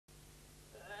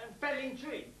felling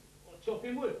trees or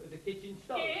chopping wood for the kitchen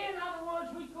stove. In other words,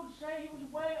 we could say he was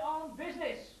away on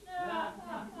business.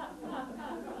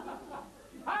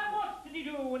 And what did he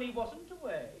do when he wasn't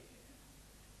away?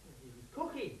 He was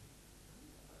cooking,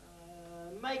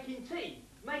 making tea,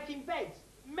 making beds,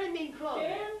 mending clothes.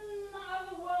 In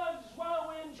other words, while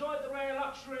we enjoyed the rare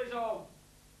luxuries of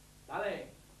ballet,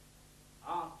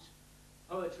 art,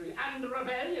 poetry, and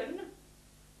rebellion,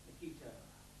 Nikita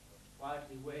was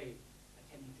quietly away,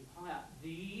 attempting to hire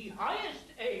the highest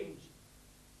aims.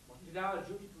 Wasn't it our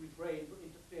duty to refrain from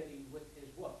interfering with his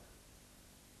work?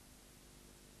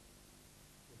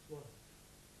 His work?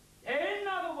 In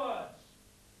other words,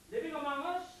 living among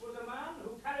us was a man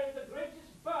who carried the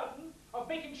greatest burden of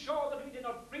making sure that we did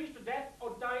not freeze to death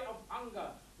or die of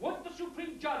hunger. Would the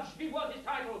Supreme Judge be worth his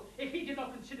title if he did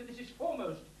not consider this his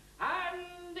foremost,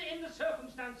 and in the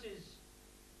circumstances,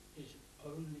 his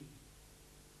only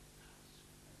task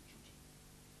and duty?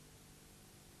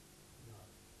 No.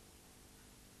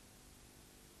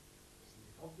 Isn't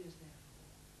it obvious,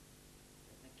 therefore,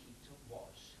 that Nikita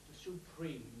was the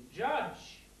Supreme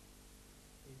Judge?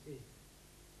 It is.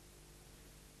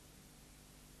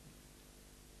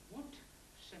 What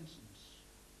sentence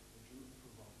would you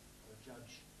approve of for a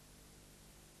judge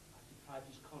who had deprived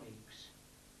his colleagues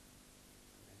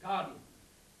of their guardian,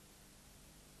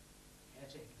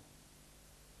 caretaker,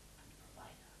 and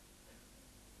provider?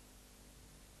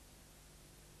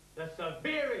 The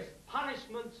severest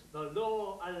punishment the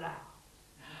law allows.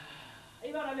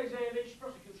 Ivan Alexeyevich,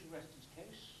 prosecution rests its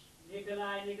case.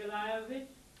 Nikolai Nikolaevich?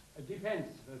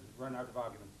 Defense has run out of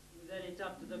arguments. Then it's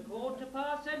up to the court to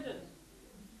pass sentence.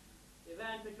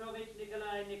 Ivan Petrovich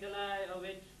Nikolai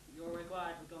Nikolaevich, you're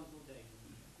required for consultation.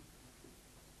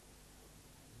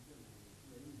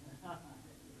 No.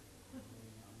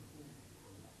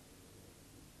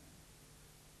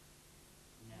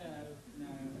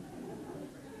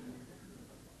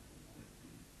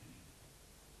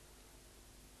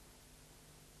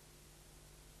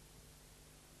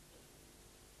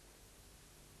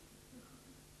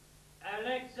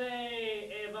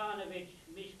 Alexey Ivanovich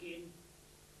Mishkin,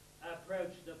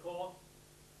 approach the court.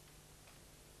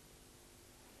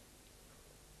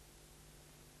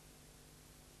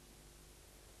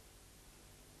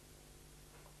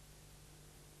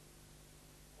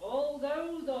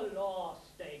 Although the law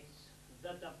states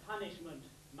that the punishment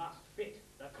must fit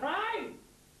the crime,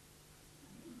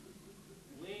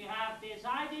 we have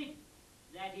decided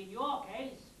that in your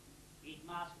case, it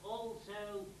must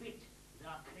also fit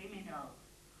the criminal.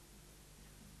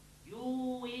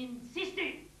 You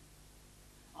insisted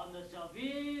on the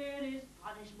severest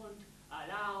punishment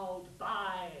allowed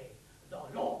by the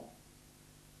law.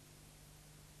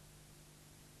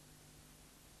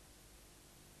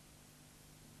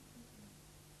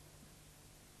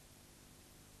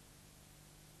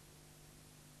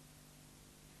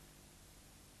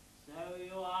 So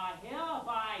you are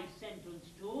hereby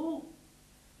sentenced to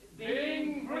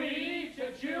Being free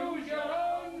to choose your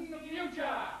own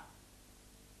future.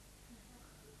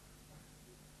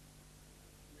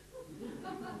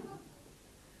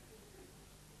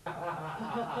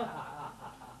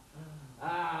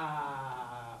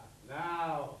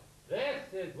 Now,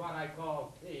 this is what I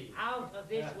call tea. out of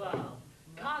this world.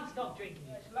 Can't stop drinking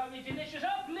it. It's lovely, delicious,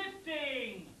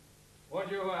 uplifting.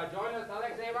 Would you join us,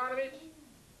 Alexey Ivanovich?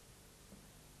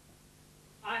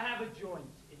 I have a joint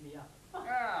in the oven.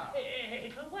 Yeah.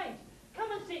 It'll wait.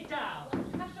 Come and sit down.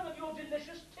 Have some of your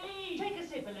delicious tea. Take a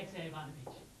sip, Alexey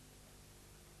Ivanovich.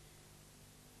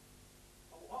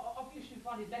 Obviously you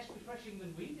find it less refreshing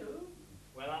than we do.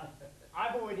 Well,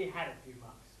 I've already had a few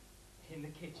mugs in the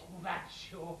kitchen. Oh,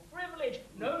 that's your privilege.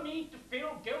 No need to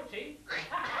feel guilty.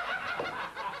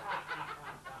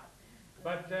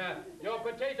 But your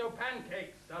potato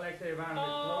pancakes, Alexey Ivanovich.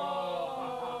 Oh.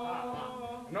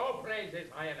 No praise is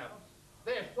high enough.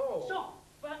 They're so... Soft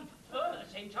and firm at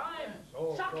the same time.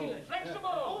 So Succulent, flexible,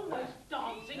 almost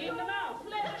dancing in the mouth.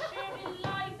 Let us share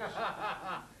delight.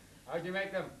 How'd you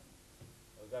make them?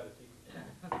 Was that a secret?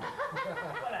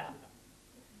 Well,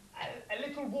 a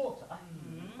little water,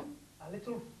 a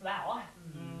little flour,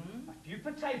 a few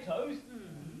potatoes,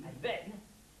 and then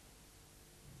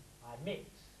I mix.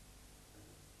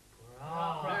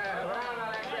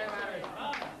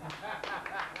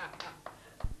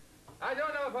 I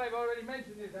don't know if I've already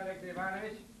mentioned this, Alexey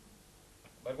Ivanovich,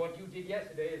 but what you did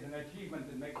yesterday is an achievement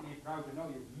that makes me proud to know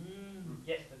you.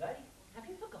 Yesterday? Have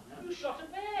you forgotten? You shot a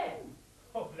bear.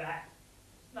 Oh, that.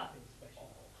 Nothing special.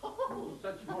 Oh,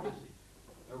 such modesty.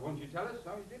 Won't you tell us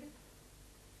how you did it?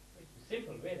 It was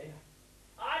simple, really.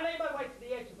 I made my way to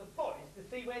the edge of the forest to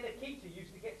see where the keeper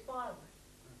used to get firewood.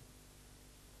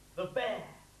 The bear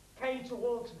came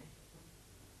towards me.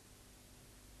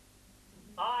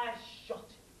 I shot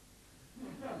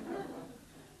him.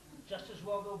 Just as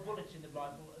well go bullets in the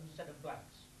rifle instead of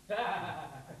blanks.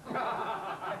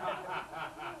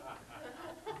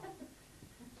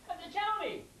 Tell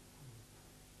me,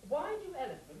 why do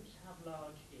elephants have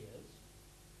large ears?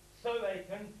 So they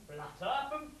can flutter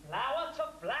from flower to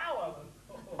flower.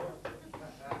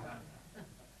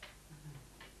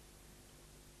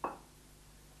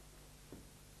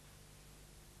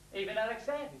 Even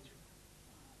Alexeyevich.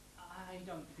 I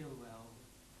don't feel well.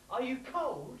 Are you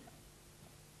cold?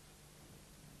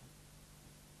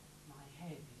 My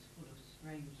head is full of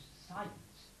strange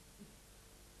sights.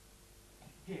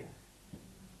 Here.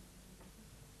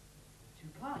 Too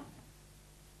kind.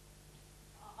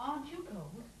 Aren't you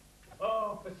cold?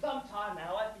 Oh, for some time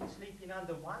now I've been sleeping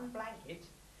under one blanket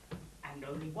and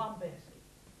only one bearskin.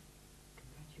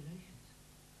 Congratulations.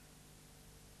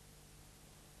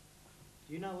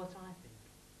 Do you know what I think?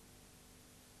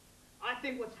 I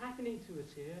think what's happening to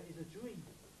us here is a dream.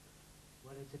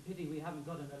 Well, it's a pity we haven't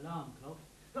got an alarm clock.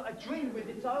 Not a dream with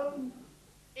its own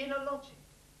inner logic,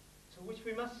 to which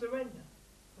we must surrender.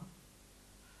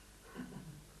 I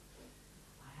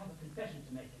have a confession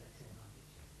to make, Alexey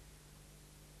Ivanovich.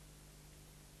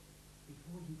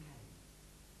 Before you came,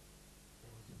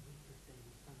 there was a week of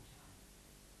daily sunshine.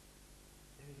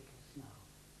 Very little snow.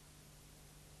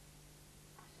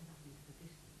 I said nothing to the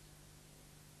distance.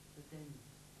 But then,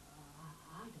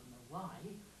 I don't know why,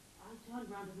 I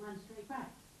turned round and ran straight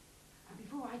back. And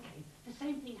before I came, the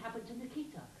same thing happened to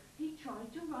Nikita. He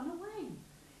tried to run away.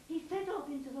 He set off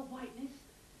into the whiteness,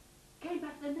 came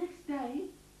back the next day,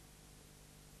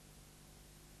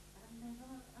 and never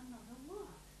another word.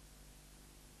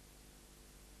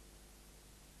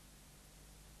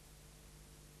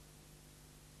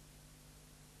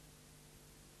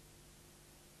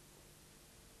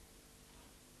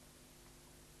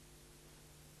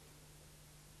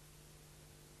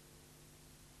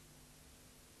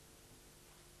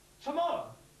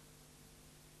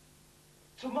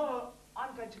 Tomorrow,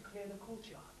 I'm going to clear the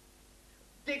courtyard,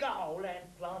 dig a hole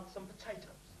and plant some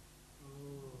potatoes.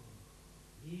 Oh,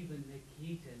 even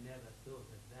Nikita never thought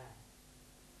of that.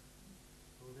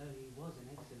 Although he was an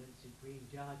excellent supreme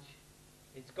judge.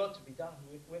 It's got to be done.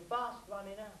 We're fast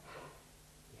running out.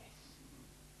 Yes.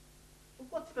 But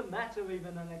what's the matter,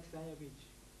 Ivan Alexeyevich?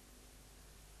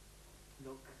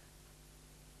 Look.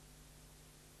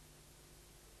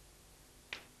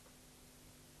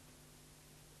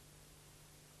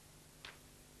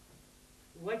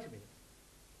 Wait a minute.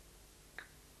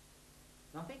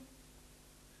 Nothing?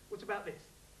 What about this?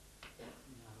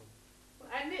 No.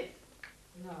 And this?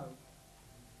 No.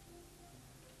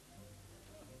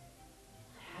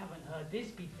 I haven't heard this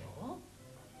before.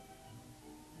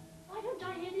 Why don't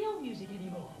I hear the old music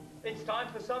anymore? It's time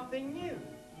for something new.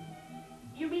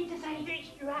 You mean to say...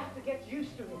 You have to get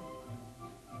used to it.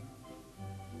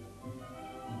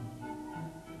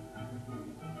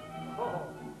 Oh.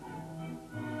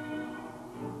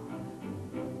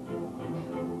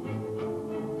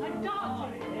 I'm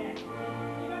dancing! There.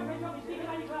 You don't press on me, speak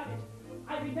how you grab it.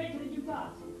 I've invented a new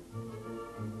dance.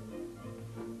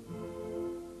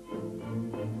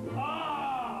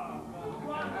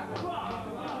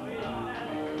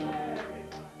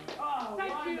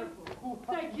 Thank you.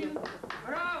 Thank you.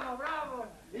 Bravo, bravo.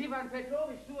 Ivan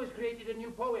Petrovich too has created a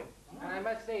new poem. And I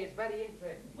must say it's very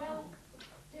interesting. Well,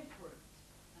 different.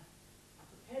 I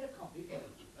prepared a copy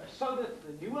so that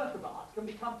the new work of art can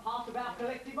become part of our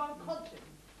collective unconscious.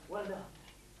 Well done.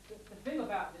 The thing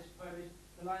about this poem is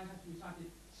the lines have to be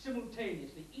recited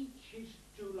simultaneously. Each is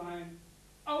 2 lines.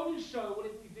 Only so will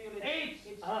it reveal It's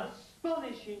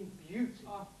astonishing beauty.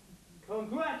 Oh.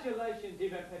 Congratulations,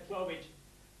 Ivan Petrovich.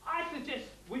 I suggest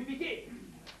we begin.